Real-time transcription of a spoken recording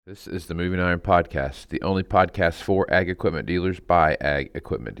This is the Moving Iron Podcast, the only podcast for ag equipment dealers by ag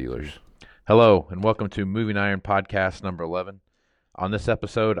equipment dealers. Hello, and welcome to Moving Iron Podcast number 11. On this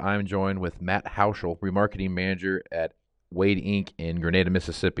episode, I'm joined with Matt Housel, Remarketing Manager at Wade Inc. in Grenada,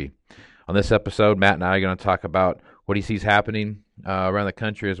 Mississippi. On this episode, Matt and I are going to talk about what he sees happening around the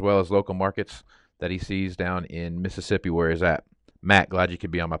country as well as local markets that he sees down in Mississippi where he's at. Matt, glad you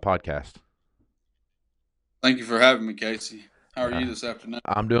could be on my podcast. Thank you for having me, Casey. How are you this afternoon?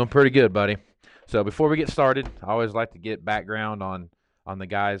 I'm doing pretty good, buddy. So before we get started, I always like to get background on the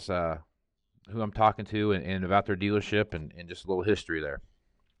guys who I'm talking to and about their dealership and just a little history there.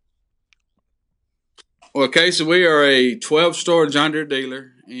 Well, Casey, we are a 12-store John Deere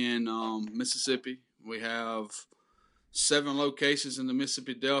dealer in Mississippi. We have 7 locations in the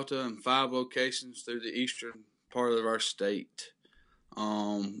Mississippi Delta and 5 locations through the eastern part of our state.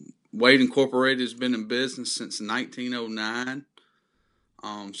 Wade Incorporated has been in business since 1909.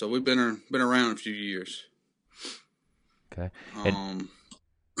 So we've been around a few years. Okay.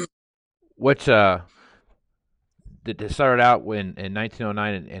 Which did it start out in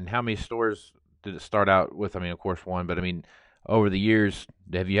 1909, and how many stores did it start out with? I mean, of course, one, but I mean, over the years,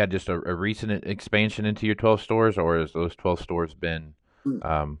 have you had just a recent expansion into your 12 stores, or has those 12 stores been there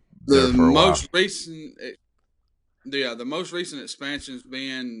for a while? The most recent expansion's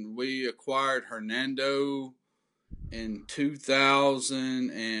been we acquired Hernando in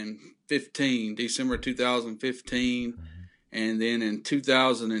 2015, December 2015, and then in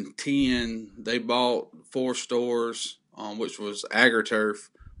 2010 they bought 4 stores, which was AgriTurf,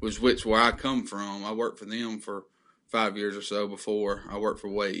 which where I come from. I worked for them for 5 years or so before I worked for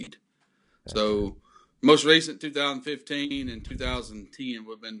Wade. So most recent 2015 and 2010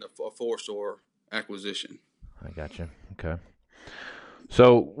 would have been a 4-store acquisition. I gotcha. Okay.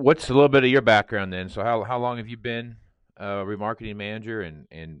 So what's a little bit of your background then? So how long have you been a remarketing manager,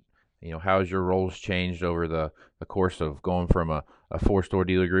 and you know, how has your roles changed over the course of going from a 4-store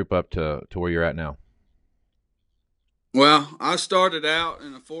dealer group up to where you're at now? Well, I started out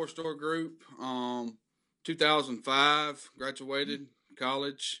in a 4-store group 2005, graduated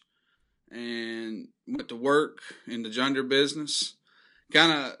college, and went to work in the John Deere business.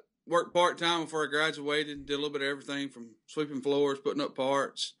 Kind of worked part-time before I graduated, did a little bit of everything from sweeping floors, putting up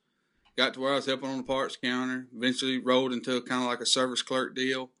parts. Got to where I was helping on the parts counter. Eventually rolled into kind of like a service clerk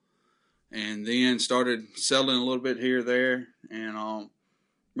deal. And then started selling a little bit here or there. And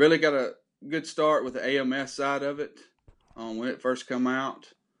really got a good start with the AMS side of it when it first come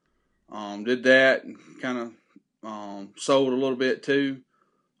out. Did that and kind of sold a little bit too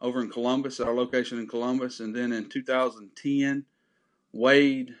over in Columbus, at our location in Columbus. And then in 2010,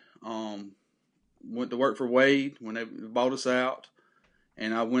 Wade went to work for Wade when they bought us out,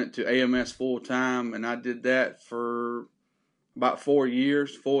 and I went to AMS full time, and I did that for about 4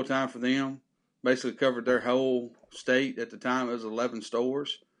 years, full time for them. Basically covered their whole state. At the time, it was 11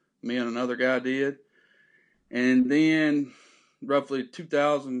 stores. Me and another guy did, and then roughly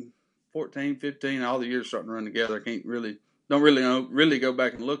 2014, 15, all the years starting to run together. I don't really go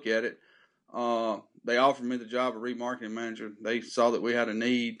back and look at it. They offered me the job of remarketing manager. They saw that we had a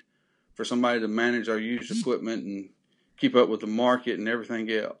need for somebody to manage our used equipment and keep up with the market and everything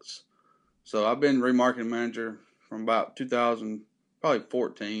else. So I've been remarketing manager from about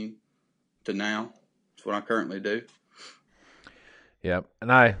 2014 to now. That's what I currently do. Yeah,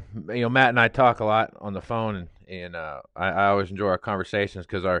 and Matt and I talk a lot on the phone, and I always enjoy our conversations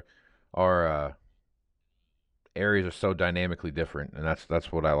because our areas are so dynamically different, and that's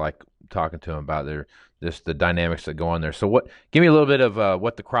what I like talking to them about. They're just the dynamics that go on there. So give me a little bit of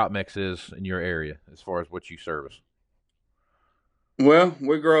what the crop mix is in your area as far as what you service. Well,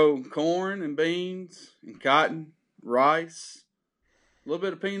 we grow corn and beans and cotton, rice, a little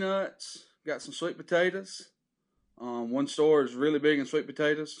bit of peanuts, got some sweet potatoes. One store is really big in sweet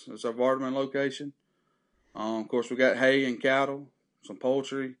potatoes. It's our Vardaman location. Of course, we got hay and cattle, some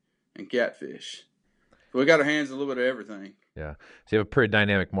poultry, and catfish. So we got our hands in a little bit of everything. Yeah. So you have a pretty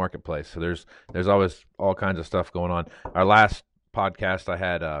dynamic marketplace. So there's always all kinds of stuff going on. Our last podcast, I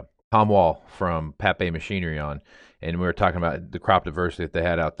had Tom Wall from Pape Machinery on, and we were talking about the crop diversity that they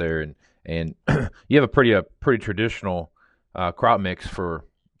had out there. And you have a pretty traditional crop mix for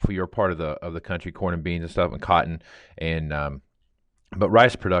your part of the country, corn and beans and stuff, and cotton. And but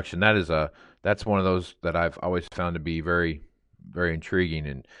rice production, that's one of those that I've always found to be very, very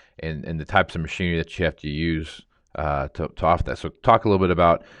intriguing, and the types of machinery that you have to use to off that. So talk a little bit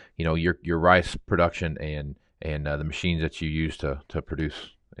about your rice production and the machines that you use to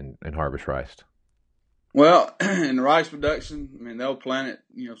produce and harvest rice. Well, in the rice production, I mean, they'll plant it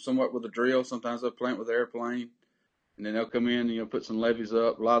somewhat with a drill. Sometimes they'll plant with an airplane. and then they'll come in and put some levees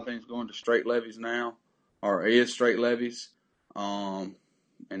up. A lot of things going to straight levees now, or is straight levees, and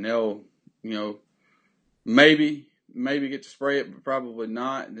they'll maybe get to spray it, but probably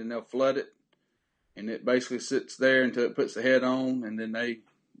not. And then they'll flood it, and it basically sits there until it puts the head on, and then they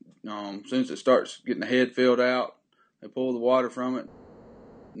as soon as it starts getting the head filled out, they pull the water from it,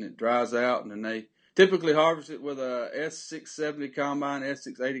 and it dries out, and then they typically harvest it with a S670 combine,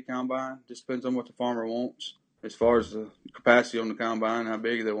 S680 combine. Just depends on what the farmer wants as far as the capacity on the combine, how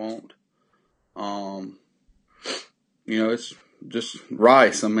big they want. It's just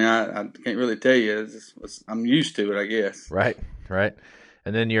rice. I mean, I can't really tell you. I'm used to it, I guess. Right, right.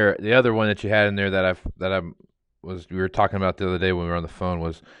 And then the other one that you had in there we were talking about the other day when we were on the phone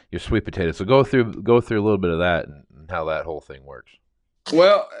was your sweet potatoes. So go through a little bit of that and how that whole thing works.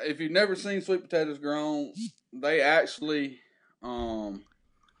 Well, if you've never seen sweet potatoes grown, they actually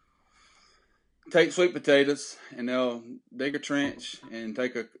take sweet potatoes and they'll dig a trench and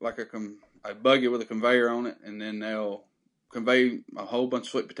take a buggy with a conveyor on it, and then they'll convey a whole bunch of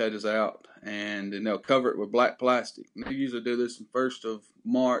sweet potatoes out, and then they'll cover it with black plastic. And they usually do this in first of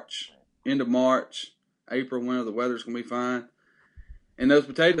March, end of March, April, when the weather's going to be fine. And those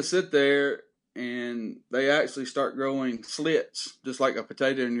potatoes sit there, and they actually start growing slits, just like a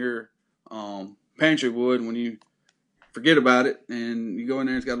potato in your pantry would when you forget about it. And you go in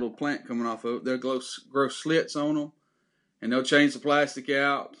there, it's got a little plant coming off of it. They'll grow slits on them, and they'll change the plastic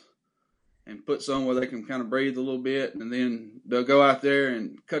out and put some where they can kind of breathe a little bit. And then they'll go out there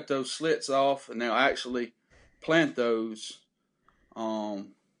and cut those slits off, and they'll actually plant those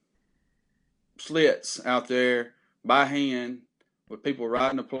slits out there by hand with people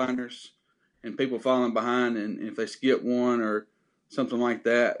riding the planters and people falling behind, and if they skip one or something like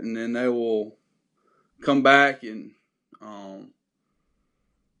that, and then they will come back and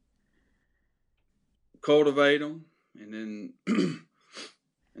cultivate them, and then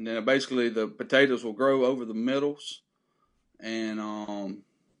and then basically the potatoes will grow over the middles, and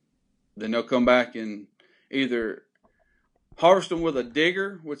then they'll come back and either harvest them with a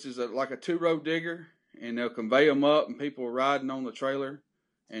digger, which is like a 2-row digger, and they'll convey them up, and people are riding on the trailer,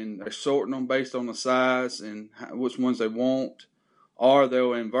 and they're sorting them based on the size and which ones they want. Or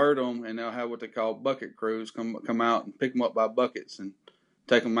they'll invert them, and they'll have what they call bucket crews come out and pick them up by buckets and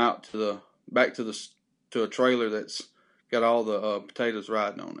take them out to a trailer that's got all the potatoes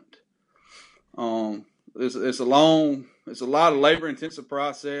riding on it. It's a lot of labor intensive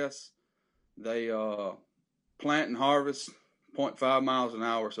process. They plant and harvest 0.5 miles an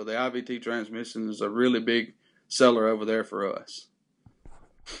hour, so the IVT transmission is a really big seller over there for us.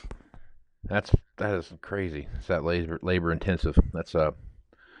 That is crazy. It's that labor intensive. That's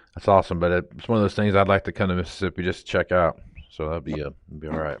awesome. But it's one of those things I'd like to come to Mississippi just to check out. So that'd be all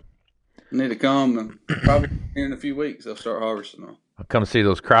right. You need to come, and probably in a few weeks they'll start harvesting them. I'll come see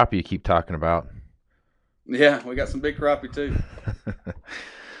those crappie you keep talking about. Yeah, we got some big crappie too.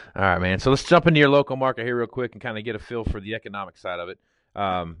 All right, man. So let's jump into your local market here real quick and kind of get a feel for the economic side of it.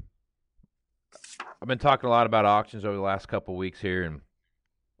 I've been talking a lot about auctions over the last couple of weeks here,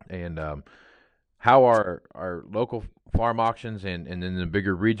 and how are our local farm auctions and then the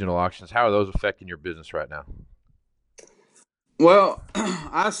bigger regional auctions, how are those affecting your business right now? Well,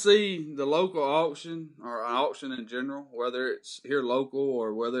 I see the local auction or an auction in general, whether it's here local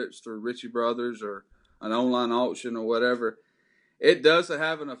or whether it's through Ritchie Brothers or an online auction or whatever. It does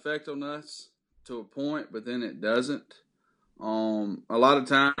have an effect on us to a point, but then it doesn't. A lot of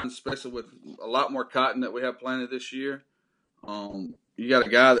times, especially with a lot more cotton that we have planted this year, you got a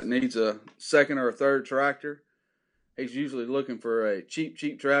guy that needs a second or a third tractor. He's usually looking for a cheap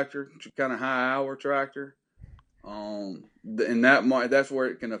tractor, kind of high-hour tractor. And that's where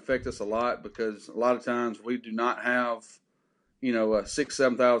it can affect us a lot, because a lot of times we do not have, a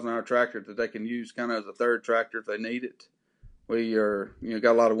 6,000-7,000 hour tractor that they can use kind of as a third tractor if they need it. We are,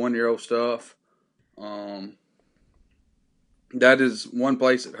 got a lot of 1-year-old stuff. That is one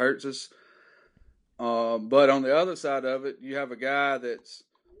place that hurts us. But on the other side of it, you have a guy that's,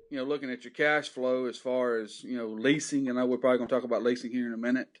 looking at your cash flow as far as, leasing. And I know we're probably going to talk about leasing here in a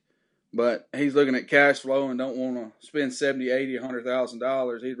minute. But he's looking at cash flow and don't want to spend $70,000, $80,000,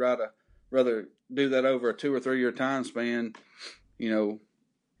 $100,000. He'd rather do that over a 2 or 3 year time span.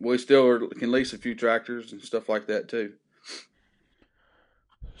 We still can lease a few tractors and stuff like that too.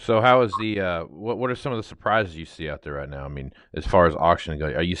 So how is the what are some of the surprises you see out there right now? I mean, as far as auction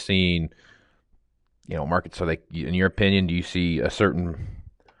goes, are you seeing markets? So in your opinion, do you see a certain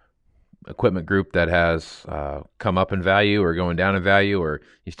equipment group that has come up in value or going down in value, or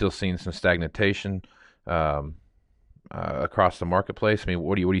you still seeing some stagnation across the marketplace? I mean,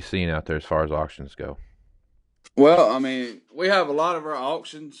 what are you seeing out there as far as auctions go? Well, I mean, we have a lot of our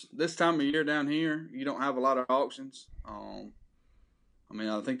auctions this time of year down here. You don't have a lot of auctions. I mean,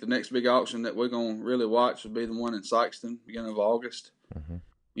 I think the next big auction that we're going to really watch will be the one in Sykeston, beginning of August. Hmm.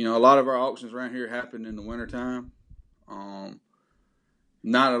 You know, a lot of our auctions around here happen in the wintertime. Um,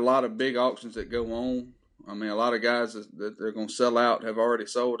 Not a lot of big auctions that go on. I mean, a lot of guys that they're going to sell out have already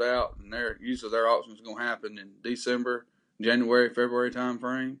sold out, and they're usually their auctions going to happen in December, January, February time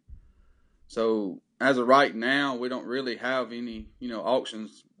frame. So as of right now, we don't really have any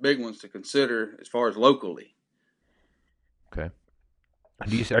auctions, big ones to consider as far as locally. Okay.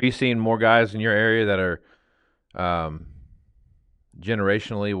 Are you seeing more guys in your area that are um,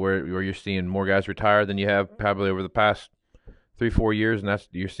 generationally where you're seeing more guys retire than you have probably over the past 3 4 years, and that's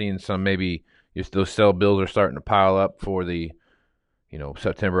you're seeing some maybe those sell bills are starting to pile up for the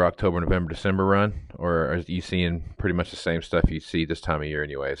September, October, November, December run, or are you seeing pretty much the same stuff you see this time of year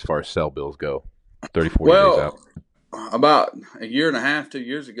anyway as far as sell bills go, 30 40 days out? Well, about a year and a half, 2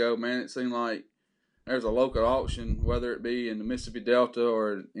 years ago, man, it seemed like there's a local auction, whether it be in the Mississippi Delta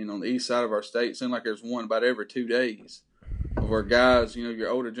or on the east side of our state. It seemed like there's one about every 2 days, where guys, your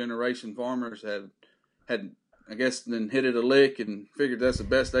older generation farmers had I guess then hit it a lick and figured that's the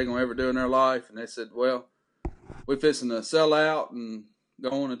best they're gonna ever do in their life, and they said, well, we're fixing to sell out and go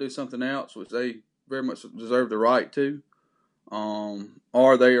on and do something else, which they very much deserve the right to.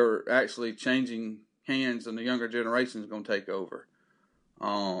 Or they are actually changing hands, and the younger generation is going to take over.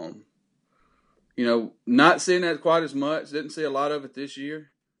 Um, not seeing that quite as much. Didn't see a lot of it this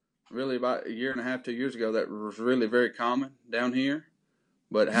year. Really, about a year and a half, 2 years ago, that was really very common down here,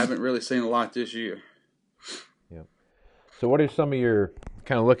 but haven't really seen a lot this year. Yeah. So, what are some of your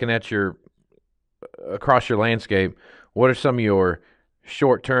kind of looking at your across your landscape? What are some of your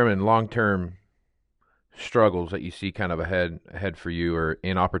short term and long term struggles that you see kind of ahead for you, or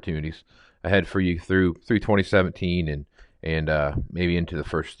in opportunities ahead for you through 2017 and maybe into the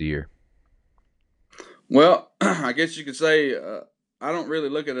first of the year? Well, I guess you could say I don't really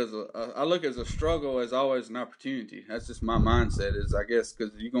look at it as I look at it as a struggle as always an opportunity. That's just my mindset. Is I guess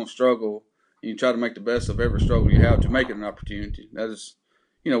because you're gonna struggle, you try to make the best of every struggle you have to make it an opportunity. That is,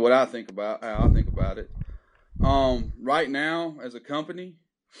 what I think about how I think about it. Right now, as a company,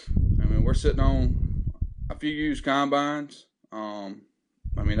 I mean, we're sitting on a few used combines.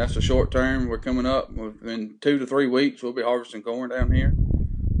 I mean, that's the short term. We're coming up within 2 to 3 weeks. We'll be harvesting corn down here.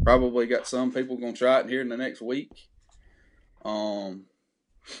 Probably got some people going to try it here in the next week. Um,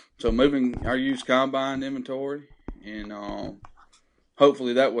 so moving our used combine inventory, and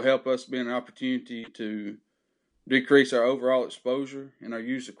hopefully that will help us be an opportunity to decrease our overall exposure in our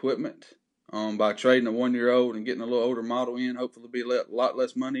used equipment by trading a 1 year old and getting a little older model in. Hopefully, be a lot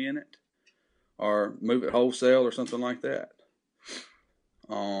less money in it, or move it wholesale or something like that.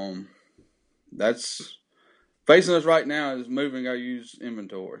 That's facing us right now is moving our used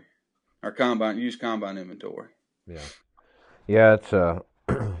inventory, our used combine inventory. Yeah, yeah, it's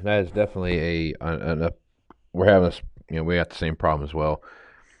that is definitely a we're having this. We got the same problem as well.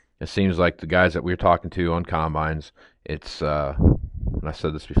 It seems like the guys that we're talking to on combines, it's and I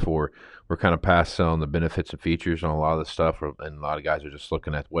said this before, we're kind of past selling the benefits and features on a lot of this stuff, and a lot of guys are just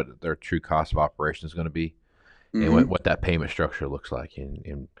looking at what their true cost of operation is going to be, and Mm-hmm. what that payment structure looks like,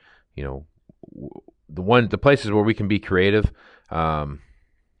 and you know the places where we can be creative,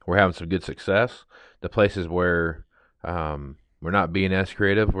 we're having some good success. The places where we're not being as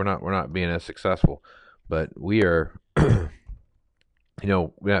creative, we're not being as successful, but we are.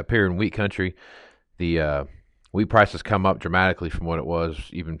 We got up here in wheat country, the wheat prices come up dramatically from what it was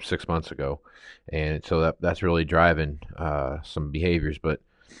even 6 months ago, and so that's really driving some behaviors. But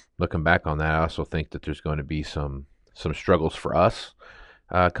looking back on that, I also think that there's going to be some struggles for us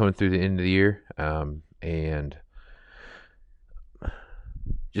coming through the end of the year, and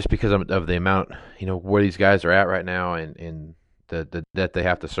just because of the amount, where these guys are at right now, and the debt they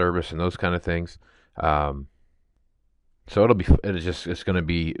have to service and those kind of things. So it's going to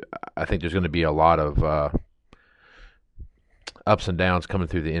be. I think there's going to be a lot of ups and downs coming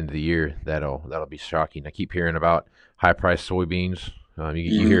through the end of the year. That'll be shocking. I keep hearing about high priced soybeans. Mm-hmm.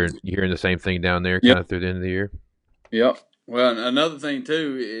 You hearing the same thing down there, Yep. kind of through the end of the year. Yep. Well, another thing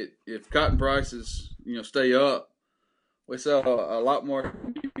too, if cotton prices stay up, we sell a lot more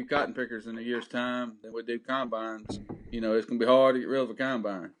cotton pickers in a year's time than we do combines. It's gonna be hard to get rid of a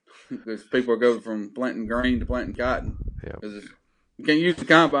combine because people are going from planting grain to planting cotton. Yeah, Because you can't use the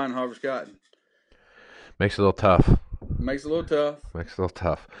combine to harvest cotton. makes it a little tough. It makes it a little tough. Makes it a little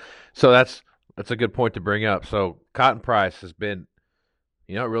tough. So that's a good point to bring up. So cotton price has been,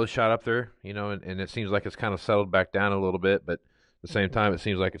 it really shot up there, and it seems like it's kind of settled back down a little bit, but at the same time, it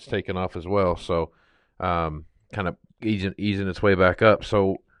seems like it's taken off as well. So, kind of easing its way back up.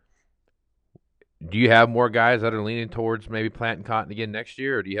 So, do you have more guys that are leaning towards maybe planting cotton again next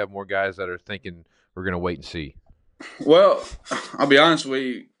year, or do you have more guys that are thinking we're going to wait and see? Well, I'll be honest with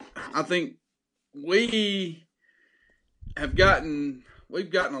you. I think we we've gotten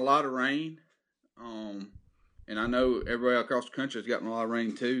a lot of rain, um, and I know everybody across the country has gotten a lot of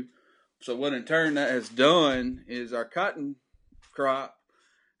rain too. So what in turn that has done is our cotton crop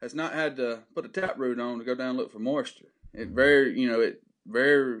has not had to put a taproot on to go down and look for moisture. It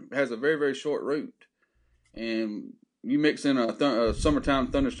has a very very short root, and you mix in a summertime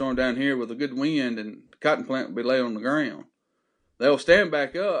thunderstorm down here with a good wind, and the cotton plant will be laid on the ground. They'll stand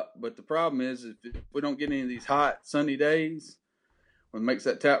back up, but the problem is if we don't get any of these hot sunny days, when it makes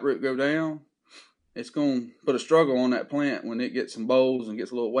that taproot go down, it's going to put a struggle on that plant when it gets some bolls and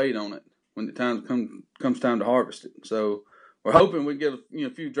gets a little weight on it when the comes time to harvest it. So we're hoping we get a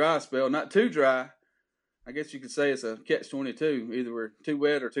few dry spell, not too dry. I guess you could say it's a catch-22. Either we're too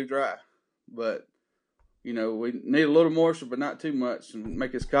wet or too dry. But we need a little moisture, but not too much, and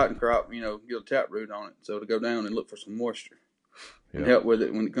make this cotton crop, get a taproot on it, so to go down and look for some moisture and help with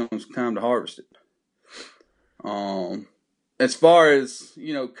it when it comes time to harvest it. As far as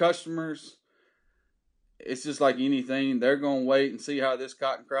customers, it's just like anything. They're going to wait and see how this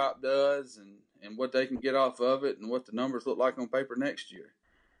cotton crop does, and what they can get off of it, and what the numbers look like on paper next year.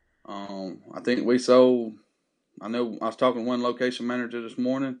 I think we sold. I know I was talking to one location manager this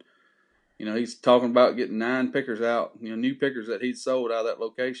morning. He's talking about getting 9 pickers out. New pickers that he's sold out of that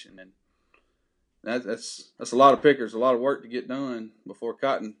location, and that's a lot of pickers, a lot of work to get done before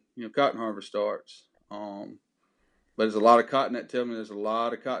cotton harvest starts. But there's a lot of cotton that tell me there's a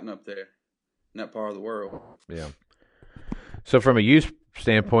lot of cotton up there in that part of the world. Yeah. So from a use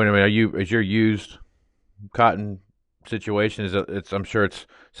standpoint, I mean, is your used cotton situation I'm sure it's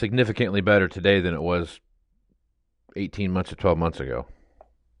significantly better today than it was 18 months or 12 months ago.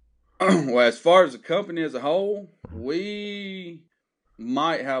 Well, as far as the company as a whole, we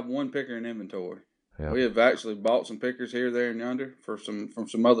might have 1 picker in inventory. Yeah. We have actually bought some pickers here, there, and yonder from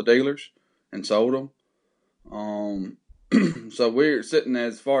some other dealers and sold them. So we're sitting,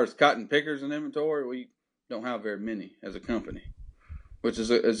 as far as cotton pickers in inventory, we don't have very many as a company, which is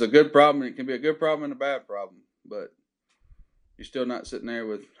a good problem. It can be a good problem and a bad problem, but you're still not sitting there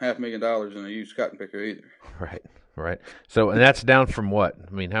with $500,000 in a used cotton picker either. Right. So, and that's down from what?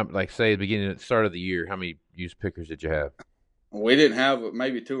 I mean, say at the start of the year, how many used pickers did you have? We didn't have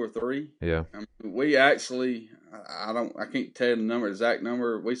maybe 2 or 3. Yeah. We actually, I can't tell you exact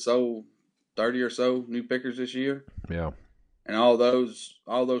number. We sold 30 or so new pickers this year. Yeah. And all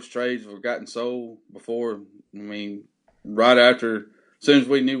those trades were gotten sold before. I mean, right after, as soon as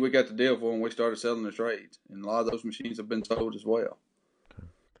we knew we got the deal for them, we started selling the trades, and a lot of those machines have been sold as well.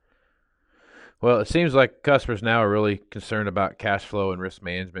 Well, it seems like customers now are really concerned about cash flow and risk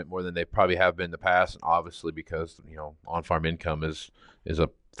management more than they probably have been in the past. And obviously, because on-farm income is a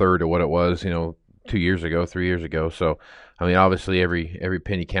third of what it was 2 years ago, 3 years ago. So, I mean, obviously every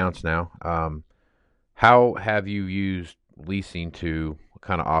penny counts now. How have you used leasing to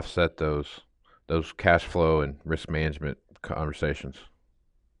kind of offset those cash flow and risk management conversations?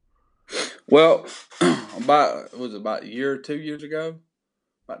 Well, about a year or 2 years ago?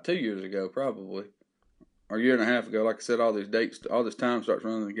 About 2 years ago, probably, or a year and a half ago. Like I said, all these dates, all this time starts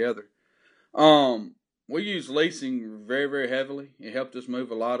running together. We use leasing very, very heavily. It helped us move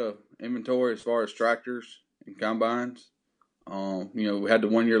a lot of inventory as far as tractors and combines. We had the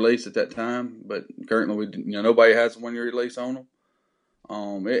 1-year lease at that time, but currently nobody has a 1-year lease on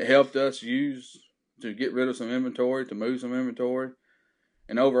them. It helped us to get rid of some inventory, to move some inventory,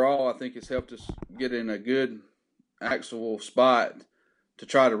 and overall, I think it's helped us get in a good actual spot to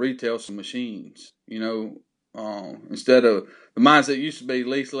try to retail some machines. Instead of the mindset used to be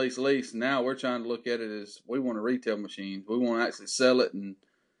lease. Now we're trying to look at it as we want to retail machines. We want to actually sell it, and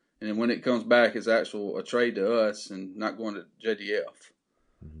then when it comes back, it's a trade to us and not going to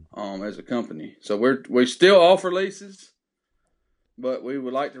JDF as a company. So we still offer leases, but we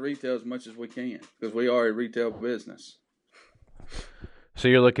would like to retail as much as we can because we are a retail business. So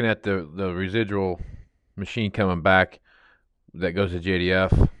you're looking at the residual machine coming back that goes to JDF.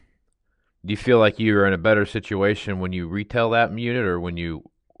 Do you feel like you're in a better situation when you retail that unit or when you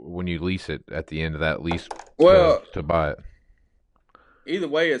lease it at the end of that lease to buy it? Either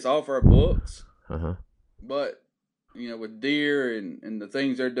way, it's off our books. Uh-huh. But with Deere and the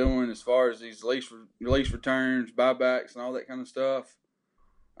things they're doing as far as these lease returns, buybacks, and all that kind of stuff,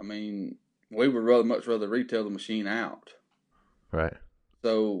 I mean, we would much rather retail the machine out. Right.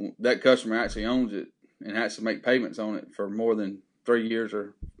 So that customer actually owns it and has to make payments on it for more than 3 years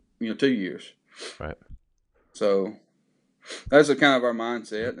or 2 years. Right. So that's a kind of our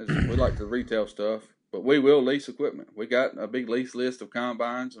mindset. Is we like to retail stuff, but we will lease equipment. We got a big lease list of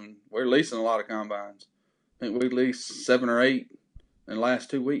combines, and we're leasing a lot of combines. I think we leased 7 or 8 in the last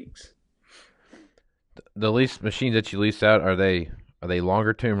 2 weeks. The lease machines that you lease out, are they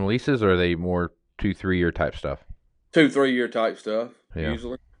longer term leases, or are they more 2 3 year type stuff? 2 3 year type stuff Yeah,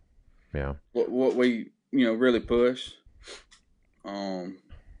 usually. yeah, What we really push. Um,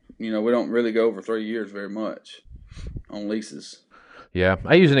 we don't really go over 3 years very much on leases. yeah.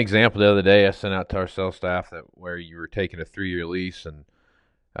 I used an example the other day. I sent out to our sales staff that where you were taking a 3 year lease and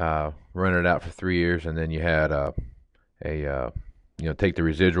running it out for 3 years, and then you had a take the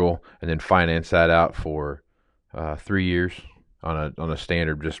residual and then finance that out for 3 years on a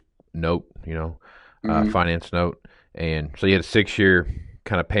standard just note, Mm-hmm. finance note, and so you had a 6 year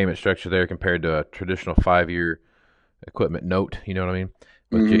kind of payment structure there compared to a traditional 5 year equipment note. You know what I mean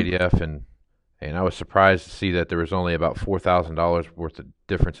with Mm-hmm. JDF, and I was surprised to see that there was only about $4,000 worth of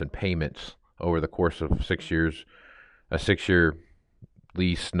difference in payments over the course of 6 years. A 6 year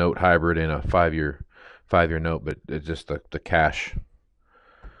lease note hybrid and a 5 year note, but it's just the cash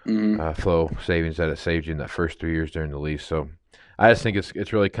Mm-hmm. flow savings that it saved you in that first 3 years during the lease. So I just think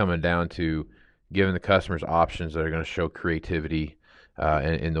it's really coming down to giving the customers options that are going to show creativity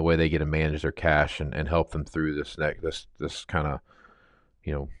in the way they get to manage their cash and help them through this kind of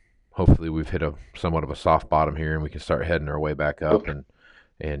you know hopefully we've hit a somewhat of a soft bottom here and we can start heading our way back up and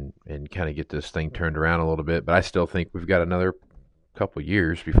kind of get this thing turned around a little bit. But I still think we've got another couple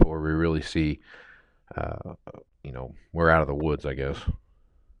years before we really see uh, we're out of the woods, I guess.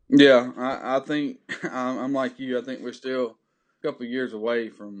 Yeah, I think I'm like you. I think we're still a couple of years away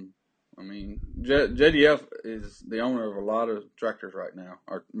from. I mean, JDF is the owner of a lot of tractors right now,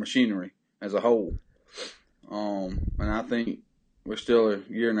 or machinery as a whole. And I think we're still a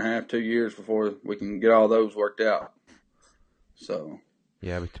year and a half, 2 years before we can get all those worked out. So.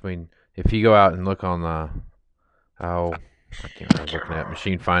 Yeah, between if you go out and look on the how I can't remember, I was looking at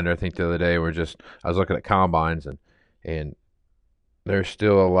Machine Finder I think the other day. I was looking at combines and there's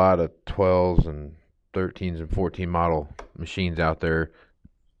still a lot of 12s and 13s and 14 model machines out there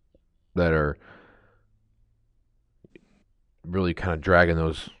that are really kind of dragging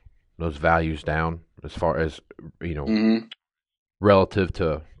those values down as far as you know Mm-hmm. relative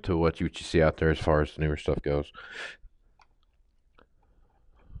to what you see out there as far as the newer stuff goes.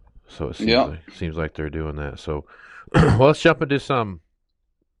 So it seems Yep. like they're doing that. So well, let's jump into some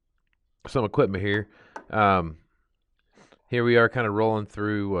equipment here. Um, Here we are, kind of rolling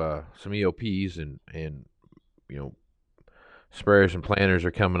through some EOPs and you know sprayers and planters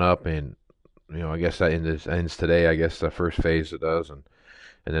are coming up, and I guess that ends today. I guess the first phase it does, and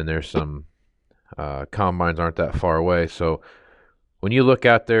then there's some combines aren't that far away. So when you look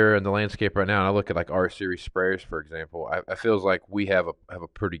out there in the landscape right now, and I look at like R series sprayers, for example, I feels like we have a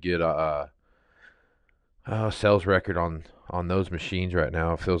pretty good sales record on those machines right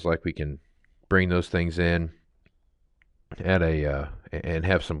now. It feels like we can bring those things in at a and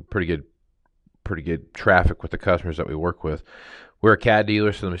have some pretty good traffic with the customers that we work with. We're a CAD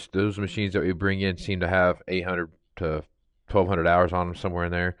dealer, so those machines that we bring in seem to have 800 to 1,200 hours on them, somewhere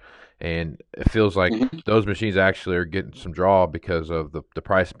in there, and it feels like Mm-hmm. those machines actually are getting some draw because of the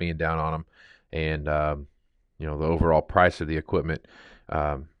price being down on them, and the overall price of the equipment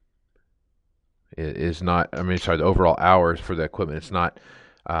um, is not. I mean, sorry, the overall hours for the equipment. It's not.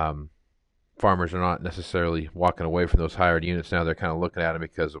 Um, Farmers are not necessarily walking away from those hired units now. They're kind of looking at them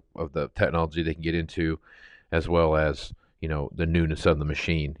because of the technology they can get into, as well as the newness of the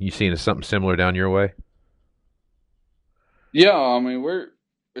machine. You seeing something similar down your way? Yeah, I mean we're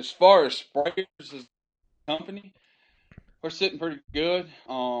as far as sprayers as a company, we're sitting pretty good.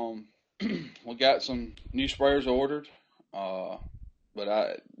 We got some new sprayers ordered. Uh, but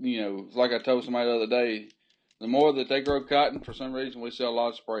like I told somebody the other day, the more that they grow cotton, for some reason we sell a lot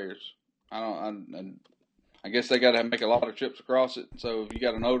of sprayers. I don't. I guess they got to make a lot of trips across it. So if you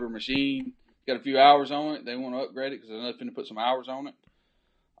got an older machine, got a few hours on it, they want to upgrade it because they're nothing to put some hours on it.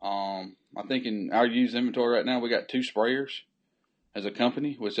 I think in our used inventory right now, we got 2 sprayers as a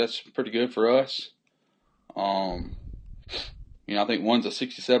company, which that's pretty good for us. Um, I think one's a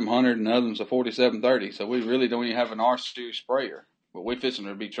 6700 and the other one's a 4730. So we really don't even have an R series sprayer, but we're fixing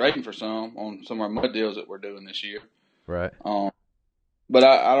to be trading for some on some of our mud deals that we're doing this year. Right. Um, but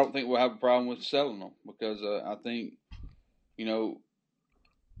I don't think we'll have a problem with selling them because I think you know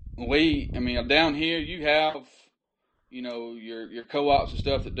I mean down here you have your co-ops and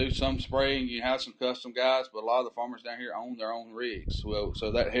stuff that do some spraying. You have some custom guys, but a lot of the farmers down here own their own rigs. Well,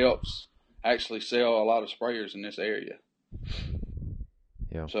 so that helps actually sell a lot of sprayers in this area.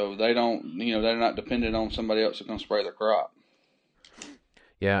 Yeah. So they don't, they're not dependent on somebody else that's going to spray their crop.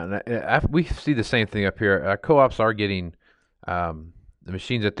 Yeah, and we see the same thing up here. Our co-ops are getting the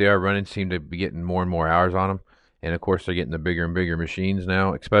machines that they are running seem to be getting more and more hours on them, and of course they're getting the bigger and bigger machines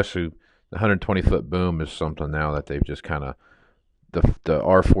now. Especially the 120-foot boom is something now that they've just kind of the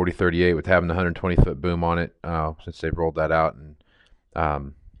R4038 with having the 120-foot boom on it since they've rolled that out, and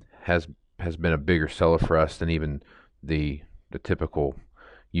um, has has been a bigger seller for us than even the typical.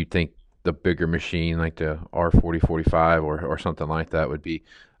 You'd think the bigger machine like the R4045 or something like that would be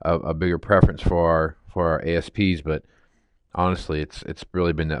a bigger preference for our ASPs, but honestly, it's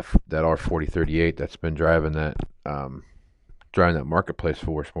really been that R4038 that's been driving that marketplace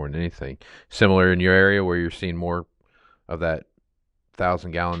for us more than anything. Similar in your area where you're seeing more of that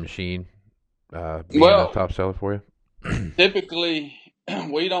 1,000-gallon machine being a Well, top seller for you. typically,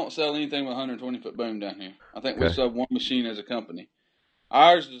 we don't sell anything with 120-foot boom down here. I think we Okay. sell one machine as a company.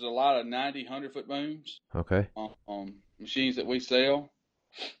 Ours is a lot of 90, 100-foot booms Okay. machines that we sell.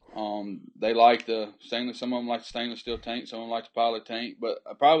 They like the stainless. Some of them like the stainless steel tank. Some of them like the poly tank. But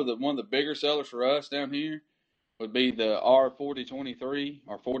probably one of the bigger sellers for us down here would be the R4023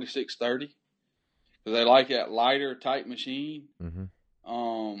 or 4630 because they like that lighter type machine. Mm-hmm.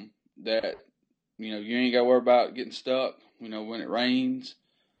 That you ain't got to worry about getting stuck. When it rains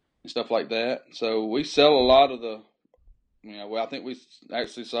and stuff like that. So we sell a lot of the. Well, I think we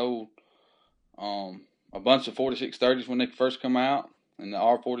actually sold a bunch of 4630s when they first come out. And the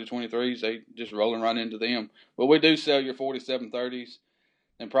R4023s, they just rolling right into them. But we do sell your 4730s,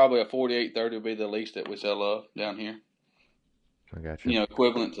 and probably a 4830 will be the least that we sell of down here. I got you.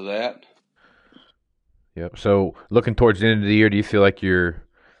 Equivalent to that. Yep. So looking towards the end of the year, do you feel like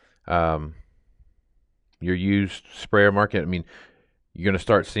um, your used sprayer market? I mean, you're going to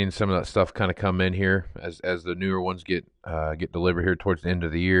start seeing some of that stuff kind of come in here as the newer ones get delivered here towards the end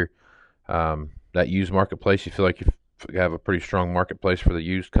of the year. That used marketplace, you feel like you have a pretty strong marketplace for the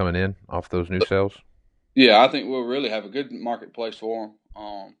used coming in off those new sales? Yeah, I think we'll really have a good marketplace for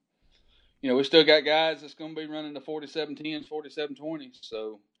them. We still got guys that's going to be running the 4710s, 4720s,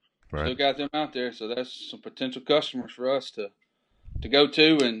 so Right. still got them out there. So that's some potential customers for us to go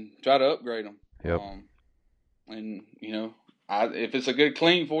to and try to upgrade them. Yep. And if it's a good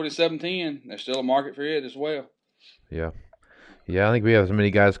clean 4710, there's still a market for it as well. Yeah. Yeah, I think we have as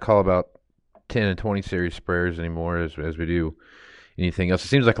many guys call about 10 and 20 series sprayers anymore as we do anything else. It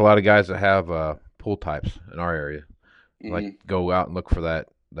seems like a lot of guys that have pool types in our area like go out and look for that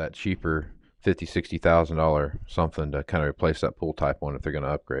cheaper $50,000-$60,000 something to kind of replace that pool type one if they're going to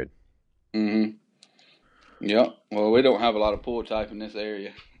upgrade. Mm-hmm. Yep. Well, we don't have a lot of pool type in this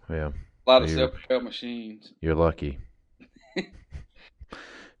area. Yeah. A lot of self-propelled machines. You're lucky.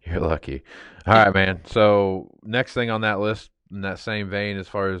 You're lucky. All right, man. So next thing on that list, in that same vein, as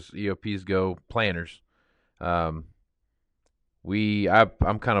far as EOPs go, planters. I'm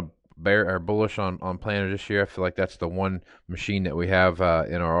kind of bullish on planters this year. I feel like that's the one machine that we have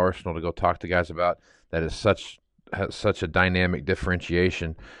in our arsenal to go talk to guys about that has such a dynamic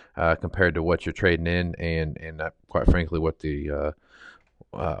differentiation compared to what you're trading in, and quite frankly, what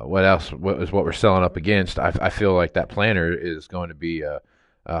we're selling up against. I feel like that planter is going to be a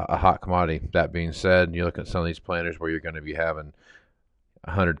hot commodity. That being said, you look at some of these planters where you're going to be having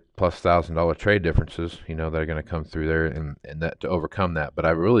 $100,000+ trade differences, that are going to come through there, and that to overcome that. But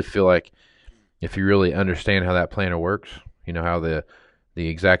I really feel like if you really understand how that planter works, how the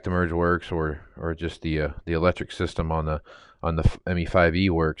Exactamerge works, or just the electric system on the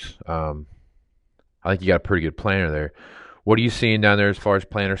ME5E works, I think you got a pretty good planter there. What are you seeing down there as far as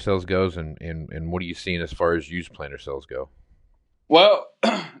planter sales goes, and what are you seeing as far as used planter sales go? Well,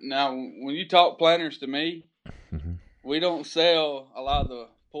 now when you talk planters to me, Mm-hmm. we don't sell a lot of the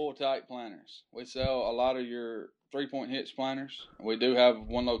pull type planters. We sell a lot of your 3-point hitch planters. We do have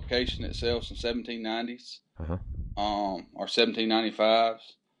one location that sells some 1790s, Uh-huh. Or 1795s.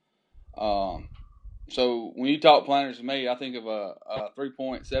 So when you talk planters to me, I think of a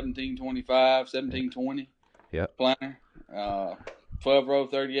 3-point 1725, 1720 Yep. planter, 12-row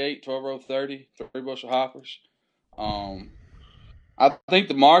 38, 12-row 30, 3-bushel hoppers. I think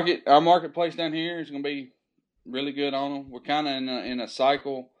our marketplace down here is going to be really good on them. We're kind of in a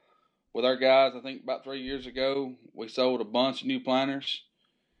cycle with our guys. I think about 3 years ago, we sold a bunch of new planters.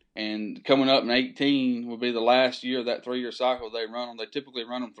 And coming up in 18 will be the last year of that 3-year cycle they run them. They typically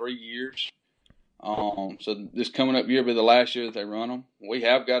run them 3 years. So this coming up year will be the last year that they run them. We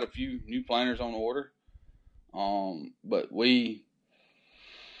have got a few new planters on order. But we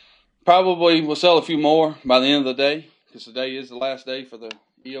probably will sell a few more by the end of the day, because today is the last day for the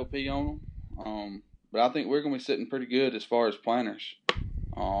EOP on them. But I think we're going to be sitting pretty good as far as planters.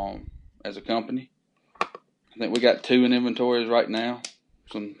 as a company. I think we got 2 in inventories right now.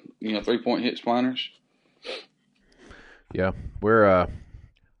 Some 3-point hitch planters. Yeah, I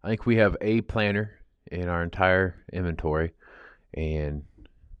think we have a planter in our entire inventory, and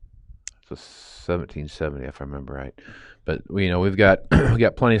it's a 1770 if I remember right. But we've got we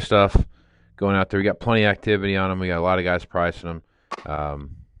got plenty of stuff going out there. We got plenty of activity on them. We got a lot of guys pricing them.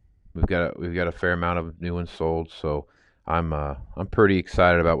 Um, we've got a fair amount of new ones sold, so I'm pretty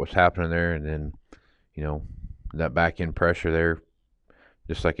excited about what's happening there. And then you know that back end pressure there,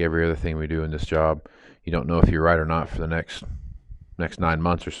 just like every other thing we do in this job, you don't know if you're right or not for the next 9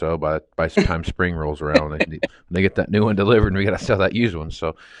 months or so. By the time spring rolls around, they get that new one delivered, and we got to sell that used one.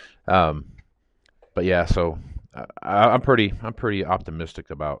 So, um, but yeah, so I'm pretty optimistic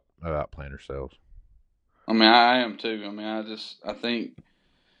about planter sales. I mean, I am too. I mean, I think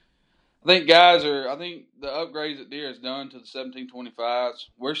the upgrades that Deere has done to the 1725s,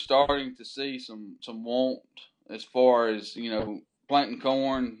 we're starting to see some want as far as planting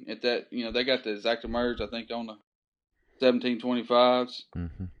corn at that. They got the exact merge I think on the 1725s.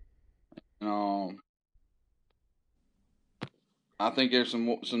 Mm-hmm. Um, I think there's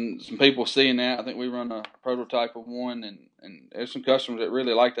some people seeing that. I think we run a prototype of one, and there's some customers that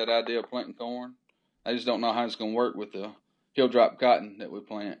really like that idea of planting corn. They just don't know how it's going to work with the hill drop cotton that we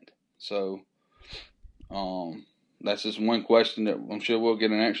plant. So, that's just one question that I'm sure we'll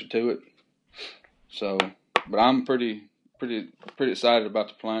get an answer to it. So, but I'm pretty excited about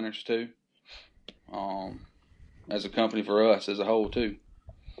the planters too. As a company for us as a whole too.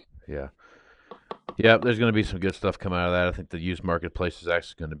 Yeah. Yeah, there's going to be some good stuff come out of that. I think the used marketplace is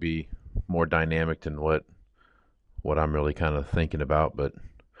actually going to be more dynamic than what I'm really kind of thinking about. But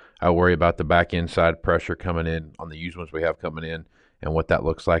I worry about the back end side pressure coming in on the used ones we have coming in, and what that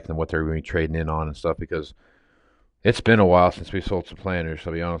looks like and what they're going to be trading in on and stuff, because it's been a while since we sold some planters.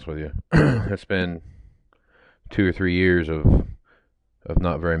 I'll be honest with you. It's been 2 or 3 years of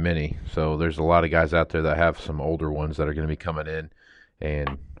not very many. So there's a lot of guys out there that have some older ones that are going to be coming in,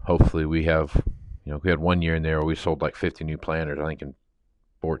 and hopefully we have, we had 1 year in there where we sold like 50 new planters, I think in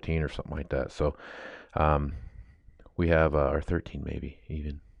 14 or something like that. So we have or 13 maybe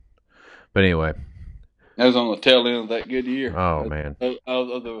even. But anyway, that was on the tail end of that good year. Oh man.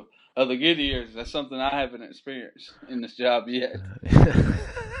 Of the good years, that's something I haven't experienced in this job yet.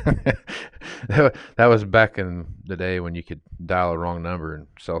 That was back in the day when you could dial a wrong number and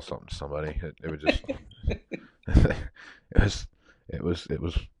sell something to somebody. It would just it was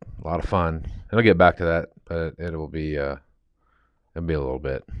a lot of fun. I'll get back to that, but it'll be a little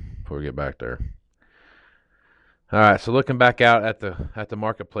bit before we get back there. All right, so looking back out at the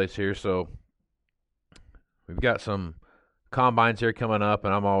marketplace here, so we've got some combines here coming up,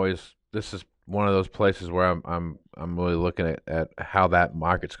 and this is one of those places where I'm really looking at how that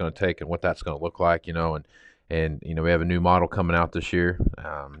market's going to take and what that's going to look like, and we have a new model coming out this year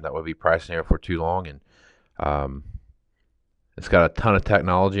that will be pricing here for too long, and it's got a ton of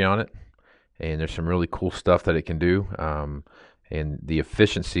technology on it, and there's some really cool stuff that it can do, and the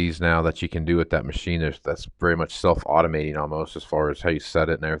efficiencies now that you can do with that machine, that's very much self-automating almost as far as how you set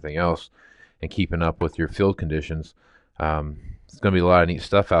it and everything else, and keeping up with your field conditions. It's going to be a lot of neat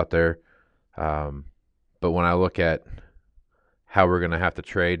stuff out there. But when I look at how we're going to have to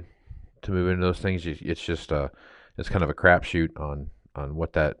trade to move into those things, it's just it's kind of a crapshoot on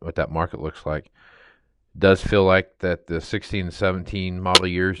what that market looks like. It does feel like that the 16 and 17 model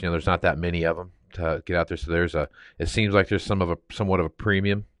years, there's not that many of them to get out there. So it seems like there's somewhat of a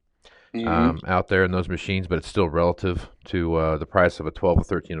premium out there in those machines, but it's still relative to the price of a 12, a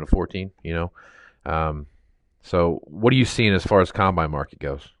 13, and a 14. So what are you seeing as far as combine market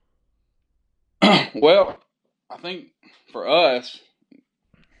goes? Well, I think for us,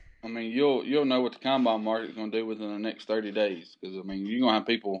 I mean, you'll know what the combine market is going to do within the next 30 days, because I mean, you're going to have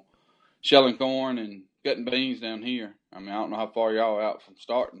people shelling corn and cutting beans down here. I mean, I don't know how far y'all are out from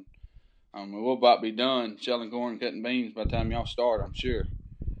starting. I mean, we'll about be done shelling corn and cutting beans by the time y'all start, I'm sure.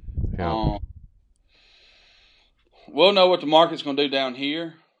 Yeah. We'll know what the market's going to do down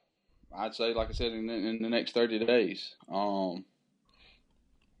here. I'd say, like I said, in the next 30 days.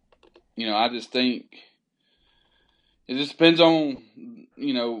 I just think it just depends on,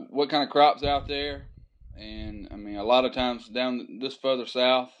 what kind of crops out there. And, I mean, a lot of times down this further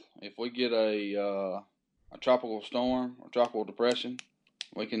south, if we get a tropical storm or tropical depression,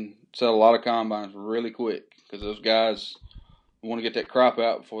 we can sell a lot of combines really quick, because those guys want to get that crop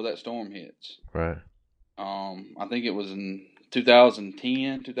out before that storm hits. Right. I think it was in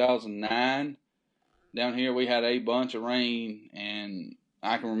 2010, 2009. Down here we had a bunch of rain, and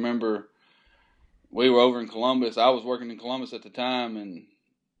I can remember we were over in Columbus. I was working in Columbus at the time, and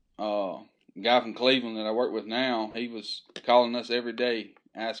guy from Cleveland that I work with now, he was calling us every day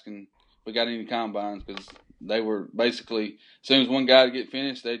asking if we got any combines, because they were basically, as soon as one guy would get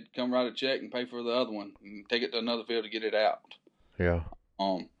finished, they'd come write a check and pay for the other one and take it to another field to get it out. Yeah.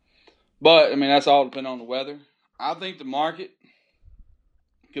 But I mean, that's all depending on the weather. I think the market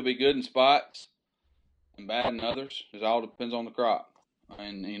could be good in spots and bad in others. It all depends on the crop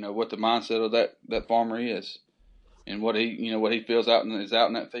and what the mindset of that farmer is and what he feels is out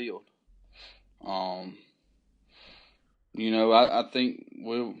in that field. I think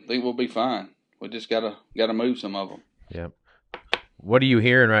we'll be fine. We just gotta move some of them. Yeah. What are you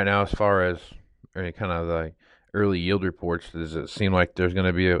hearing right now as far as any kind of like early yield reports? Does it seem like there's going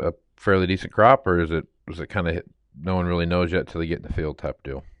to be a fairly decent crop, or is it kind of no one really knows yet till they get in the field type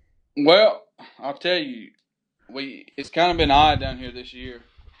deal? Well, I'll tell you, it's kind of been odd down here this year.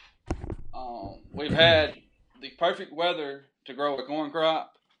 We've had the perfect weather to grow a corn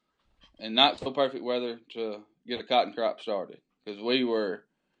crop, and not so perfect weather to get a cotton crop started, because we were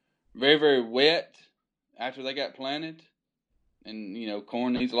very, very wet after they got planted, and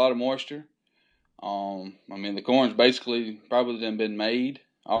corn needs a lot of moisture. The corn's basically probably done been made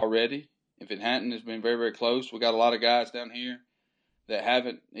already. If it hadn't, it's been very, very close. We got a lot of guys down here that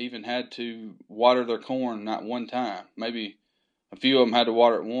haven't even had to water their corn not one time. Maybe a few of them had to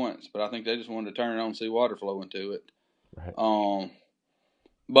water it once, but I think they just wanted to turn it on and see water flow into it. Right.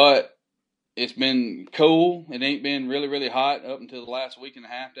 But it's been cool. It ain't been really, really hot up until the last week and a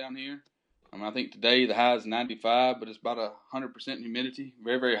half down here. I think today the high is 95, but it's about 100% humidity.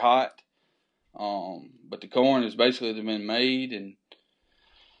 Very, very hot. But the corn has basically been made, and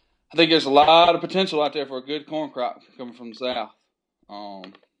I think there's a lot of potential out there for a good corn crop coming from the south.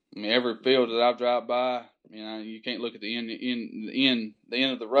 Every field that I've drive by, you can't look at the end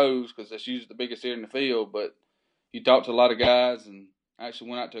of the rows, because that's usually the biggest area in the field. But you talk to a lot of guys, and I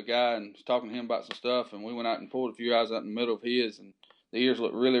actually went out to a guy and was talking to him about some stuff, and we went out and pulled a few eyes out in the middle of his, and the ears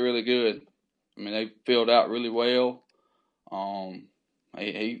look really, really good. They filled out really well.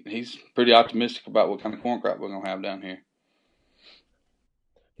 He's pretty optimistic about what kind of corn crop we're gonna have down here.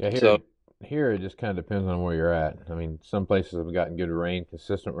 Yeah, here it just kind of depends on where you're at. Some places have gotten good rain,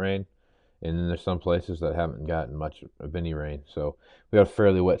 consistent rain, and then there's some places that haven't gotten much of any rain. So we had a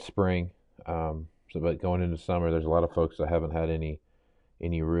fairly wet spring. But going into summer, there's a lot of folks that haven't had any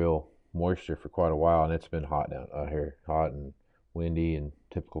real moisture for quite a while, and it's been hot down here, hot and windy and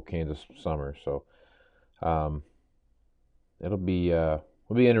typical Kansas summer. So it'll be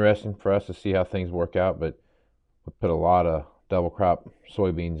interesting for us to see how things work out. But we put a lot of double crop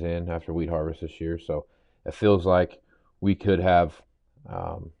soybeans in after wheat harvest this year, so it feels like we could have,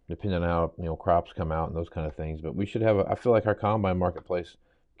 depending on how crops come out and those kind of things. But we should have. I feel like our combine marketplace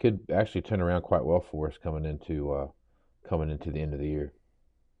could actually turn around quite well for us coming into the end of the year.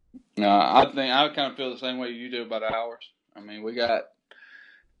 I think I kind of feel the same way you do about ours. We got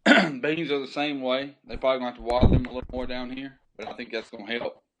beans are the same way. They probably going to have to water them a little more down here, but I think that's going to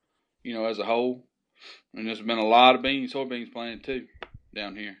help, as a whole. And there's been a lot of soybeans planted too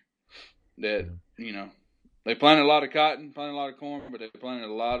down here. That they planted a lot of cotton, planted a lot of corn, but they planted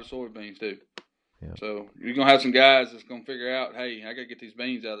a lot of soybeans too. Yeah. So you're gonna have some guys that's gonna figure out, hey, I gotta get these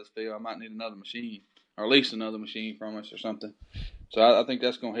beans out of this field. I might need another machine, or at least another machine from us or something. So I think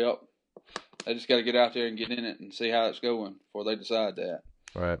that's gonna help. They just got to get out there and get in it and see how it's going before they decide that.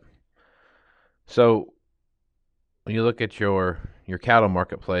 Right. So when you look at your cattle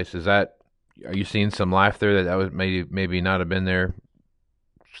marketplace, are you seeing some life there that was maybe not have been there,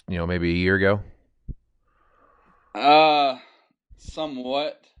 maybe a year ago?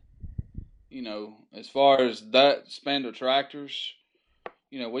 Somewhat. As far as that span of tractors,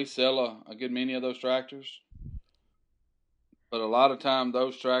 we sell a good many of those tractors. But a lot of time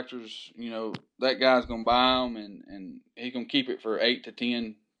those tractors, that guy's going to buy them and he's going to keep it for 8 to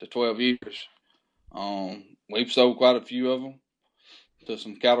 10 to 12 years. We've sold quite a few of them to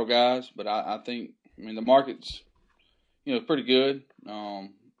some cattle guys, but I think, the market's, pretty good.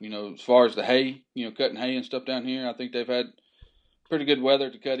 As far as the hay, cutting hay and stuff down here, I think they've had pretty good weather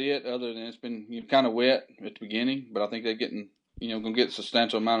to cut it, other than it's been kind of wet at the beginning, but I think they're getting, going to get a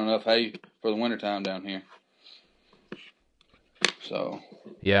substantial amount of enough hay for the wintertime down here. So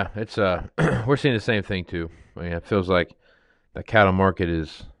yeah, it's we're seeing the same thing too. It feels like the cattle market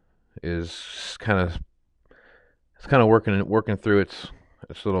is kind of working through its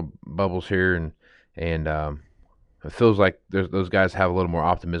little bubbles here, and it feels like those guys have a little more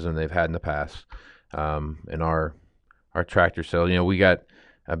optimism than they've had in the past. In our tractor sale, we got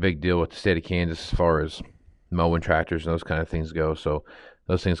a big deal with the state of Kansas as far as mowing tractors and those kind of things go. So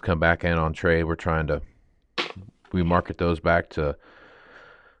those things come back in on trade. We're trying to remarket those back to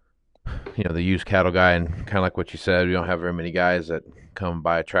the used cattle guy, and kind of like what you said, we don't have very many guys that come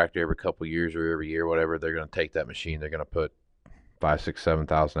buy a tractor every couple of years or every year, whatever. They're going to take that machine. They're going to put 5, 6,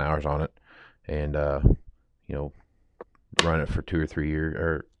 7,000 hours on it, and you know, run it for 2 or 3 years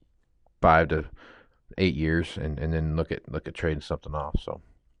or 5 to 8 years, and then look at trading something off. So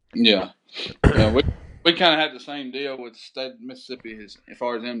Yeah, yeah. We kind of had the same deal with the state of Mississippi as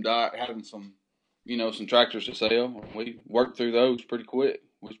far as MDOT having some, some tractors to sell. We worked through those pretty quick.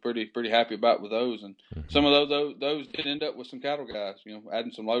 Was pretty happy about with those, and some of those did end up with some cattle guys.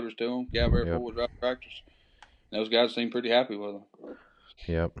 Adding some loaders to them, Gabriel yep, 4-wheel drive tractors. Those guys seemed pretty happy with them.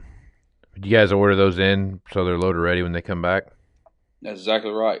 yep. Do you guys order those in so they're loader ready when they come back? That's exactly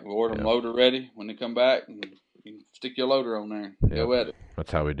right. We order them Yeah, loader ready when they come back, and you can stick your loader on there and yep. go at it.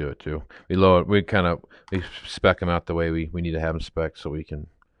 That's how we do it too. We spec them out the way we need to have them spec so we can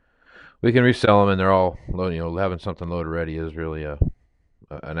resell them, and they're all load. Having something loader ready is really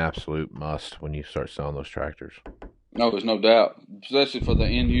an absolute must when you start selling those tractors. No, there's no doubt, especially for the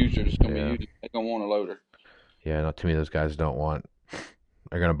end user that's going to be Yeah, using. They're going to want a loader. yeah. Not too many of those guys don't want.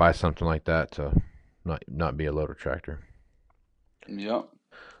 They're gonna buy something like that to not be a loader tractor. Yep.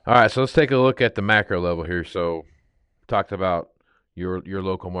 All right, so let's take a look at the macro level here. So talked about your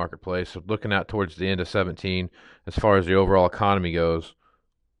local marketplace. So looking out towards the end of 17, as far as the overall economy goes,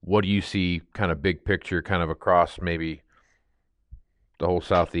 what do you see kind of big picture, kind of across maybe the whole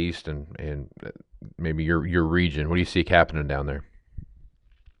southeast and maybe your region? What do you see happening down there?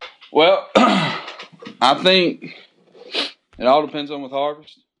 Well, I think it all depends on with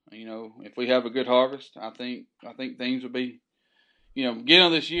harvest. If we have a good harvest, I think things will be. Beginning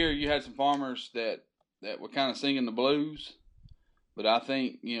of this year, you had some farmers that were kind of singing the blues. But I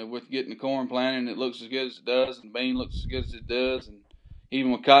think, with getting the corn planted, it looks as good as it does, and the bean looks as good as it does, and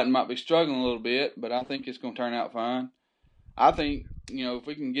even with cotton might be struggling a little bit, but I think it's going to turn out fine. I think, if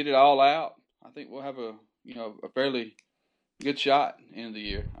we can get it all out, I think we'll have a fairly good shot end of the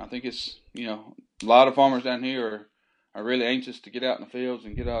year. I think it's, a lot of farmers down here are really anxious to get out in the fields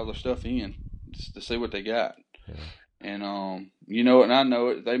and get all their stuff in just to see what they got. Yeah. And you know it and I know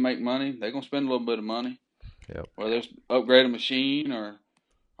it. If they make money, they're going to spend a little bit of money. Yep. Whether it's upgrade a machine or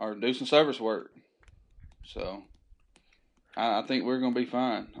do some service work. So I think we're going to be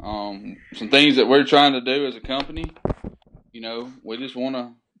fine. Some things that we're trying to do as a company, we just want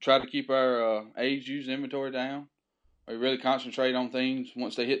to try to keep our aged used inventory down. We really concentrate on things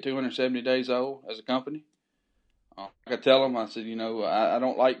once they hit 270 days old as a company. Like I tell them, I said, I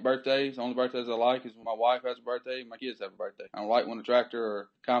don't like birthdays. The only birthdays I like is when my wife has a birthday and my kids have a birthday. I don't like when a tractor or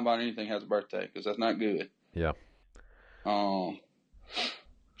combine or anything has a birthday because that's not good. Yeah. But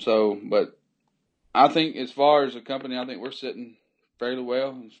I think as far as a company, I think we're sitting fairly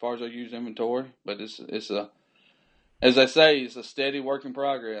well as far as our used inventory. But as I say, it's a steady work in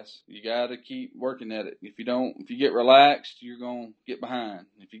progress. You got to keep working at it. If you get relaxed, you're going to get behind.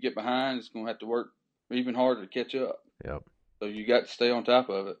 If you get behind, it's going to have to work even harder to catch up. Yep. So you got to stay on top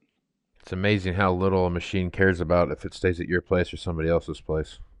of it. It's amazing how little a machine cares about if it stays at your place or somebody else's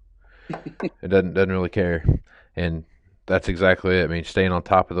place. It doesn't really care, and that's exactly it. I mean, staying on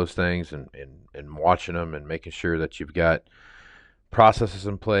top of those things and watching them and making sure that you've got processes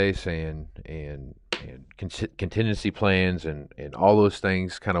in place and contingency plans and all those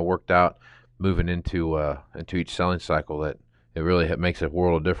things kind of worked out moving into each selling cycle, that it really makes a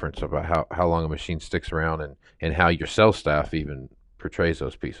world of difference about how long a machine sticks around and how your sales staff even portrays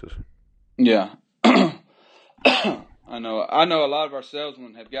those pieces. Yeah. I know a lot of our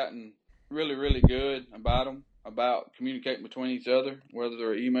salesmen have gotten really, really good about communicating between each other, whether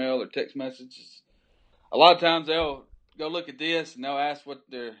they're email or text messages. A lot of times they'll go look at this and they'll ask what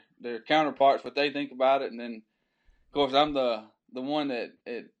their counterparts, what they think about it, and then of course I'm the one that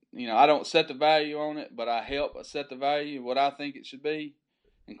I don't set the value on it, but I help set the value what I think it should be.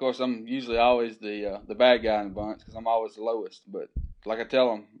 And of course I'm usually always the bad guy in the bunch because I'm always the lowest. But like I tell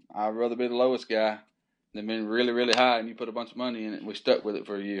them, I'd rather be the lowest guy than being really, really high and you put a bunch of money in it and we stuck with it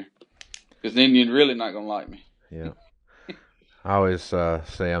for a year. Because then you're really not going to like me. Yeah. I always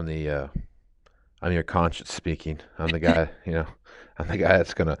say I'm your conscience speaking. I'm the guy, I'm the guy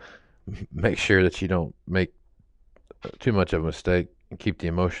that's gonna make sure that you don't make too much of a mistake and keep the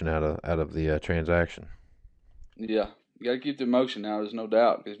emotion out of the transaction. Yeah. You got to keep the emotion out, there's no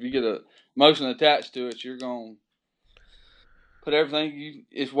doubt. Because if you get a emotion attached to it, you're going to put everything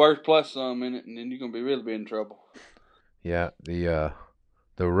it's worth plus some in it, and then you're going to really be in trouble. Yeah, the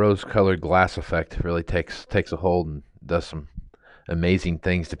rose-colored glass effect really takes a hold and does some amazing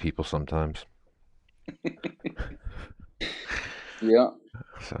things to people sometimes. Yeah.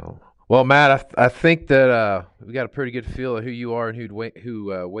 So, Well, Matt, I think that we got a pretty good feel of who you are and who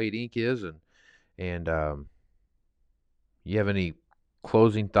Wade Inc. is, and you have any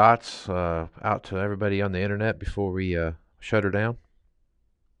closing thoughts out to everybody on the internet before we shut her down?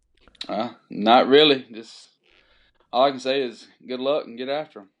 Not really. Just all I can say is good luck and get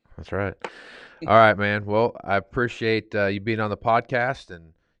after them. That's right. All right, man. Well, I appreciate you being on the podcast,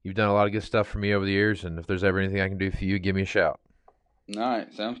 and you've done a lot of good stuff for me over the years. And if there's ever anything I can do for you, give me a shout. All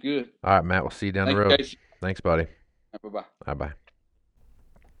right, sounds good. All right, Matt. We'll see you down the Thank you, road. Casey. Thanks, buddy. Bye bye. Bye bye.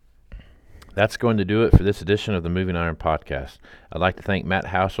 That's going to do it for this edition of the Moving Iron Podcast. I'd like to thank Matt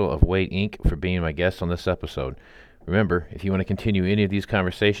Housel of Wade Inc. for being my guest on this episode. Remember, if you want to continue any of these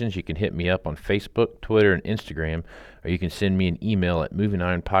conversations, you can hit me up on Facebook, Twitter, and Instagram, or you can send me an email at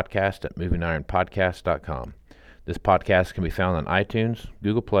movingironpodcast@movingironpodcast.com. This podcast can be found on iTunes,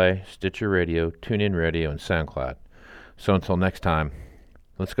 Google Play, Stitcher Radio, TuneIn Radio, and SoundCloud. So until next time,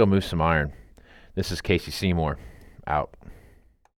 let's go move some iron. This is Casey Seymour, out.